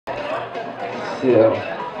Ja.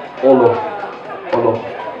 Olo.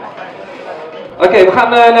 Oké, we gaan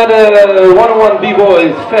naar de 101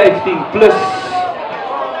 B-Boys 15 plus.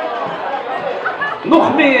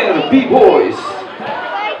 Nog meer B-Boys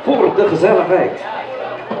voor de gezelligheid.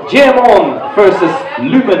 Jamone versus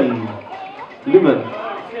Lumen. Lumen.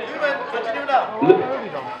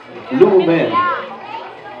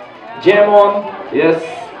 Jamone, yes,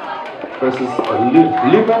 versus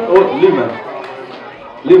Lumen or Lumen?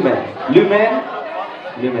 Lumen.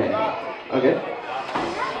 Okay.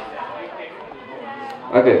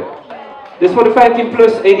 Okay. Dit is voor de 15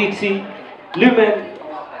 plus editie. Lumen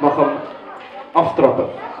mag hem aftrappen.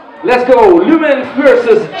 Let's go, Lumen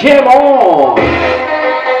versus Jamone.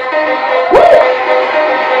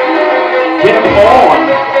 Jamone.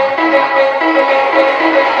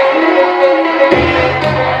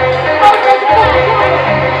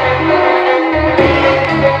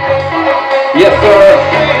 Yes, sir.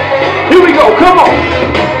 Here we go. Come on.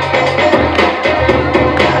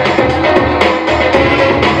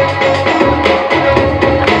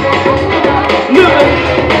 Lumen.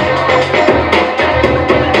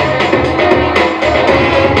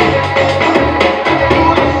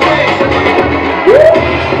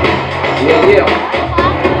 Yeah.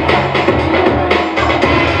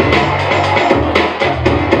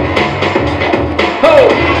 Oh.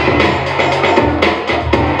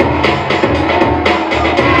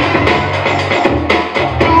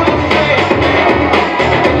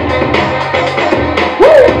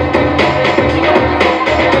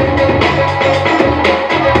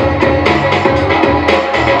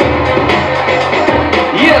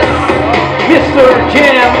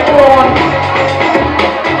 Jam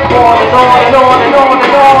on and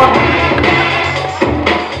on.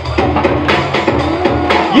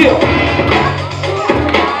 Yeah.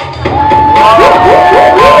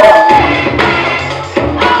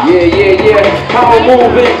 Yeah. Power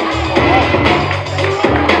moving.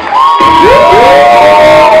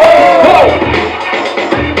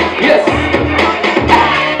 Yes.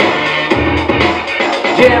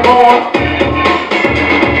 Jam on.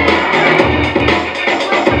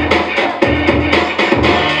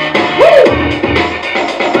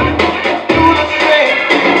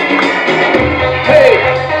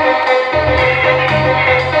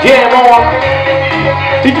 Jam on.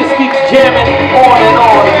 He just keeps jamming on and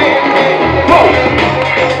on. Whoa.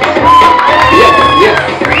 Yes.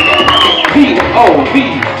 V-O-V.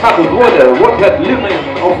 Gaat het worden. Wordt het Lumen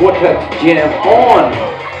of wordt het Jam on?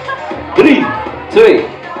 3, 2,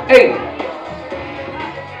 1.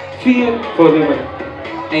 4 voor Lumen.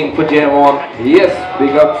 1 voor Jam on. Yes,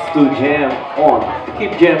 big ups to Jam on.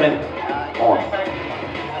 Keep jamming on.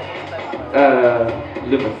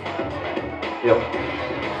 Lumen. Yep.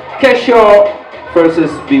 Keshaw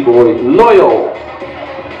versus Bboy Loyal.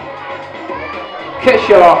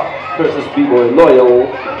 Keshaw versus Bboy Loyal.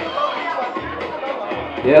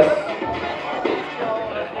 Yes.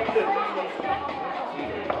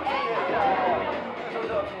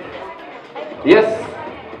 Yes.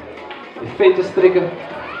 De veten strikken.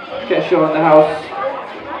 Keshaw in the house.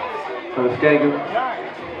 Gaan we even kijken.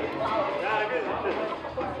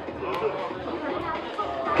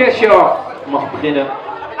 Keshaw mag beginnen.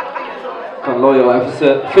 Kan Loyal even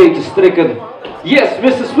zijn veten strikken. Yes,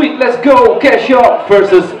 Mr. Sweet, let's go! Keshaw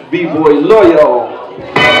versus Bboy Loyal.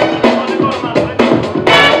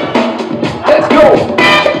 Let's go!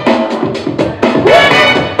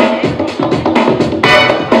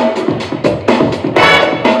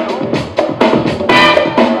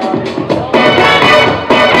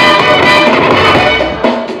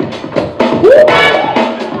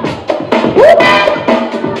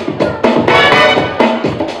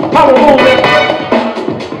 Power movement.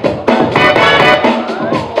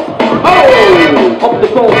 Oh, op de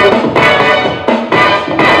golven.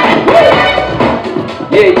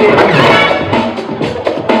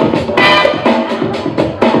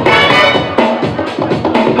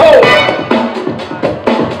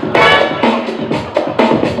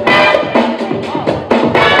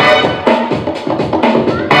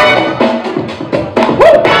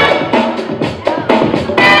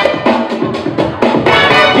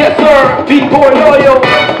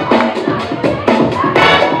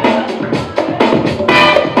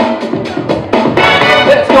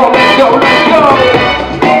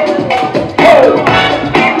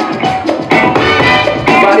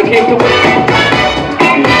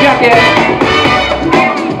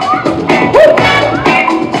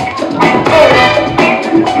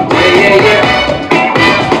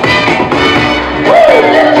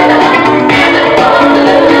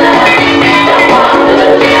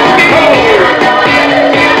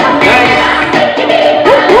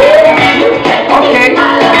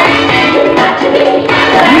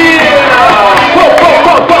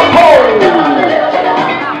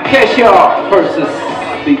 versus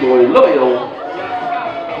Bboy Loyal.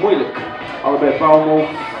 Moeilijk. Allebei power move.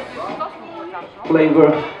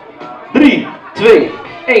 Flavor. 3, 2,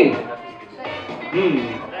 1.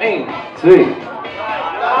 1, 2.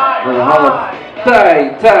 Een half.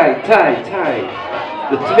 Tie.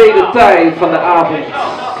 De tweede tie van de avond.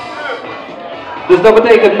 Dus dat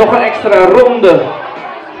betekent nog een extra ronde.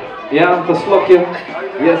 Ja, een slokje.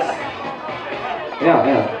 Yes. Ja.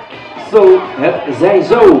 Zo, het zij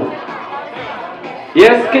zo.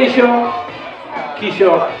 Yes,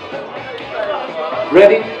 Keshaw.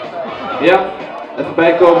 Ready? Ja. Even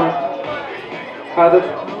bijkomen. Gaat het?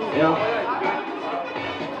 Ja.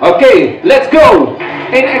 Oké, let's go!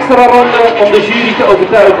 Eén extra ronde om de jury te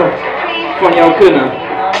overtuigen van jouw kunnen.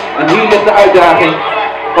 En hier ligt de uitdaging.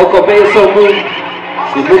 Ook al ben je zo moe,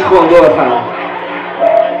 je moet gewoon doorgaan.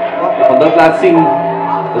 Want dat laat zien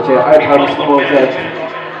dat jij uithoudingsvermogen hebt.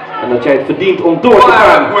 En dat jij het verdient om door te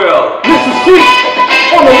gaan. Mr. Street,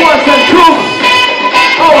 on the ones and twos.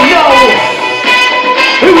 Oh no!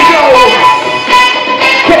 Here we go!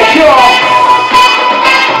 Keshaw!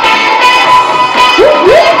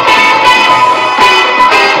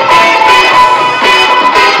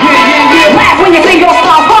 When you say your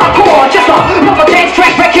style hardcore, just another dance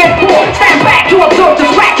track record for. Stand back to observe the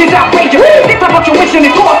scratches outrageous. This about your wish and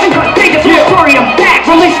it's causing contagious. Thorium back,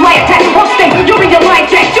 release my attack. On stage, you'll be your light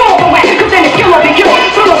check. You're the whack, cause then it's kill or be killed.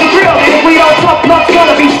 So it'll be thrilled, and if we don't talk, blood's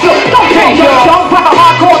gonna be spilled. Don't change your song, rock a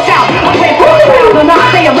hardcore sound. I play for the crowd, and I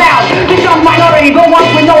say it loud. The young minority, the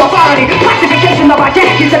ones with no authority. Classification of our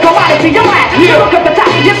jack is a commodity. You're mad. Look at the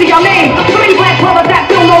top, you see our name. 3 black brothers that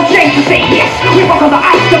feel no shame to say yes. We walk on the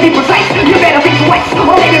ice to be precise. You better think twice,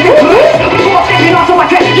 or maybe think twice. Before stepping onto my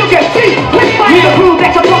track, you can see. Let's find the prove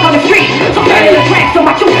that you're drunk on the street. So get in the trance, so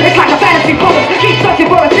my truth, it's like a fantasy bonus. Keep searching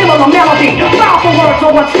for a similar melody. Powerful words, so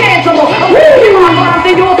what stands alone. You are lines,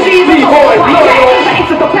 then you'll see the Bboy Loyal. The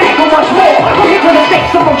ace of the bag, or much more. From here to the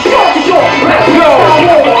stakes, so from shore to shore. Let's go!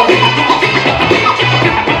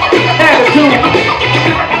 Attitude.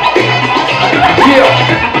 Yeah.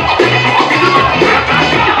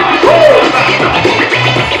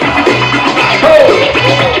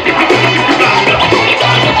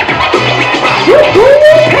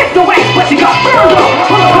 Hit the wax, but you got burned up.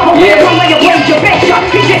 Pull a couple minutes on where you played your best shot.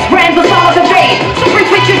 He just ran the song of the day. So bring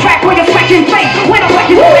switch your track where you're scratching face. When I'm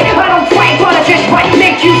wrecking away, I don't fight, but I just fight.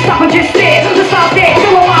 Make you stop and just stare. The sound's dead,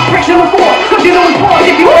 feel a lot of pressure before. Cause you know it's bored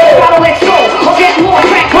if you gotta let go. Or get more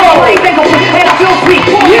track, then go and I feel sweet.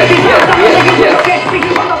 Yes.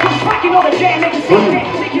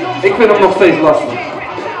 Ik vind hem nog steeds lastig.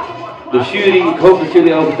 De jury, ik hoop dat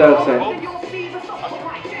jullie overtuigd zijn.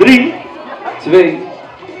 3, 2,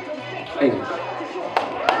 1.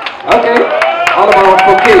 Oké, allemaal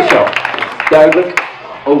voor Keshaw. Duidelijk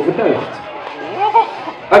overtuigd.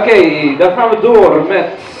 Oké, dan gaan we door met